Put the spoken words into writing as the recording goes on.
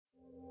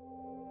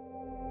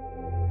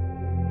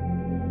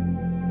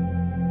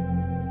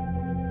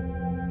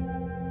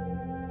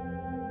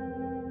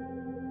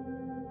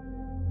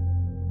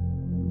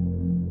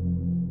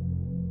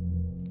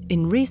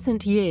In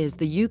recent years,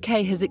 the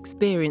UK has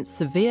experienced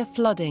severe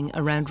flooding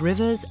around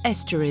rivers,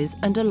 estuaries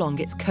and along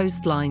its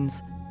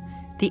coastlines.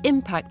 The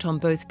impact on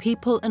both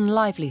people and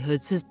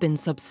livelihoods has been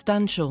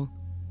substantial.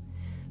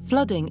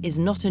 Flooding is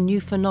not a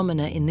new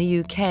phenomenon in the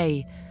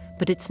UK,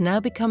 but it's now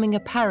becoming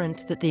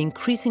apparent that the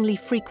increasingly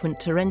frequent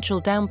torrential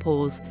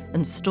downpours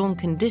and storm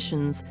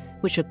conditions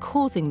which are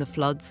causing the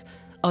floods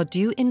are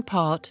due in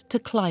part to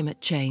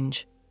climate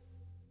change.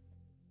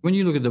 When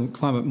you look at the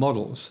climate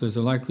models, there's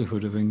a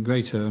likelihood of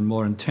greater and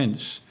more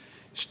intense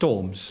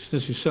storms.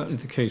 This is certainly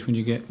the case when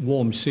you get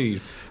warm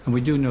seas. And we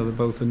do know that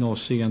both the North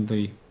Sea and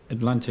the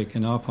Atlantic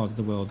in our part of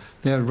the world,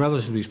 they're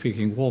relatively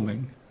speaking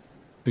warming.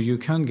 So you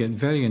can get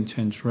very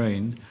intense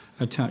rain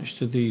attached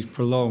to these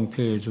prolonged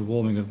periods of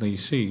warming of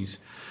these seas.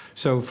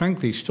 So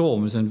frankly,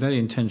 storms and very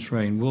intense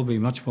rain will be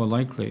much more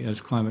likely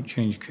as climate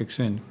change kicks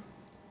in.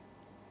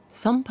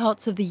 Some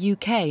parts of the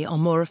UK are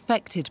more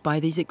affected by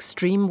these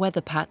extreme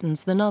weather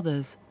patterns than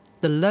others.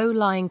 The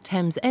low-lying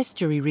Thames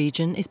Estuary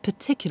region is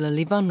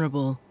particularly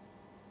vulnerable.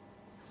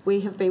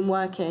 We have been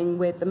working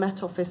with the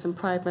Met Office and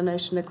Proudman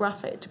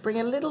Oceanographic to bring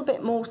a little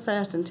bit more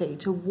certainty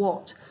to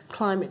what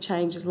climate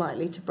change is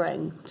likely to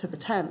bring to the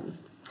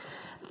Thames.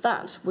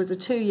 That was a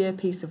 2-year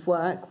piece of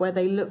work where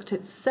they looked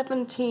at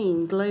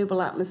 17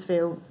 global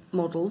atmosphere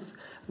models,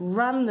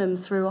 ran them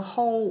through a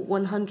whole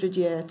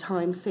 100-year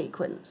time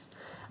sequence.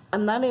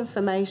 And that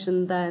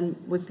information then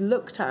was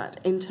looked at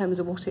in terms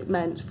of what it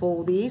meant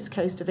for the east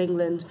coast of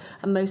England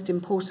and most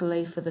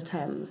importantly for the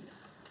Thames.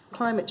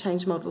 Climate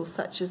change models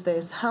such as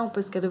this help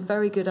us get a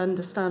very good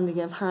understanding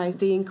of how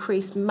the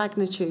increased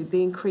magnitude,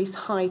 the increased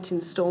height in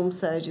storm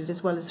surges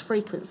as well as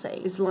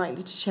frequency is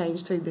likely to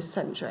change through this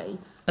century.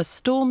 A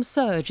storm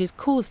surge is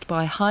caused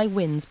by high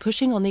winds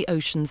pushing on the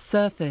ocean's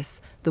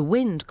surface. The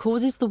wind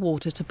causes the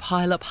water to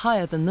pile up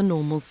higher than the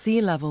normal sea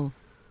level.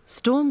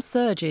 Storm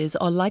surges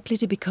are likely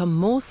to become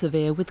more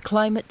severe with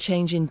climate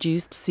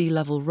change-induced sea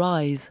level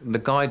rise. The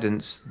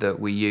guidance that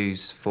we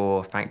use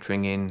for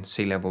factoring in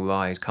sea level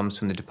rise comes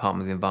from the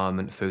Department of the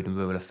Environment, Food and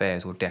Rural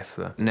Affairs, or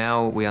DEFRA.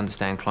 Now we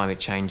understand climate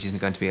change isn't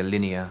going to be a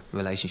linear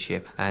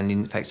relationship, and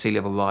in fact sea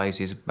level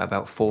rise is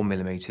about 4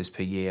 millimetres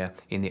per year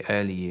in the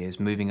early years,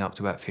 moving up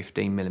to about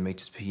 15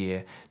 millimetres per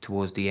year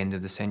towards the end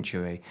of the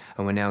century.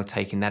 And we're now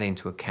taking that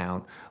into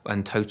account,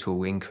 and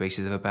total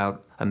increases of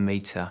about a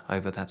metre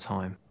over that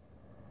time.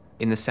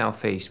 In the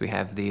southeast, we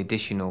have the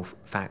additional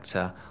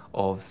factor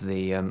of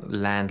the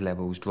land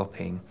levels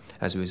dropping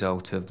as a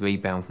result of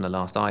rebound from the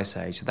last ice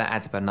age. So that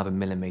adds about another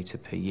millimetre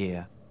per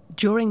year.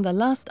 During the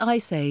last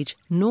ice age,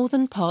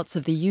 northern parts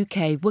of the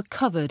UK were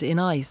covered in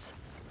ice.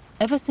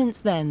 Ever since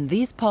then,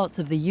 these parts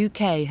of the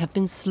UK have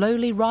been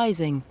slowly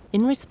rising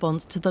in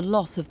response to the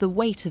loss of the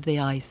weight of the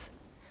ice.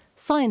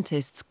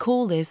 Scientists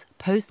call this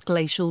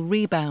post-glacial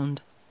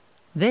rebound.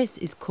 This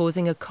is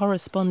causing a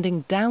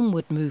corresponding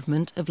downward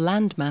movement of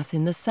landmass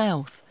in the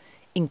south,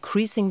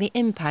 increasing the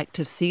impact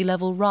of sea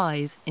level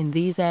rise in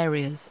these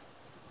areas.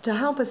 To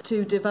help us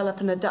to develop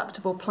an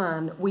adaptable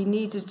plan, we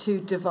needed to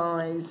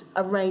devise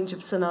a range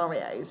of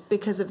scenarios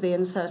because of the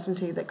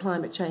uncertainty that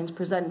climate change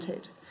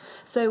presented.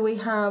 So we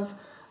have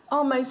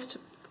our most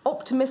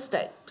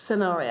optimistic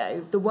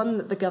scenario, the one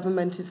that the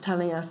government is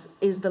telling us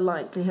is the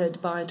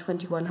likelihood by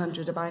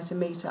 2100 about a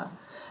metre.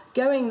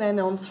 Going then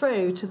on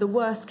through to the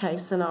worst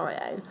case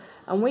scenario.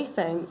 And we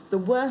think the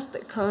worst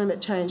that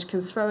climate change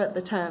can throw at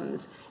the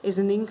Thames is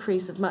an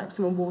increase of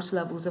maximum water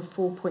levels of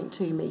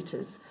 4.2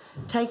 metres,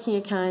 taking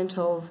account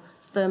of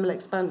thermal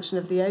expansion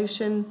of the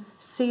ocean,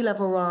 sea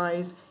level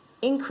rise,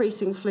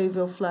 increasing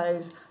fluvial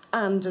flows,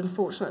 and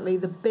unfortunately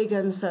the big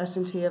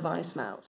uncertainty of ice melt.